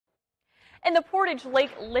And the Portage Lake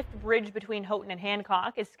Lift Bridge between Houghton and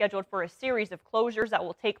Hancock is scheduled for a series of closures that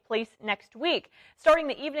will take place next week. Starting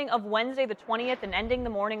the evening of Wednesday the 20th and ending the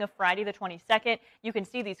morning of Friday the 22nd. You can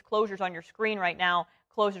see these closures on your screen right now.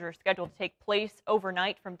 Closures are scheduled to take place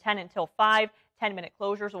overnight from 10 until 5. 10-minute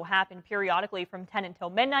closures will happen periodically from 10 until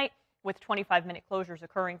midnight, with 25-minute closures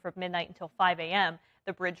occurring from midnight until 5 a.m.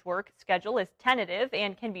 The bridge work schedule is tentative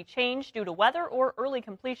and can be changed due to weather or early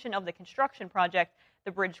completion of the construction project.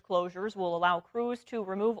 The bridge closures will allow crews to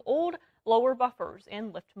remove old lower buffers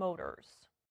and lift motors.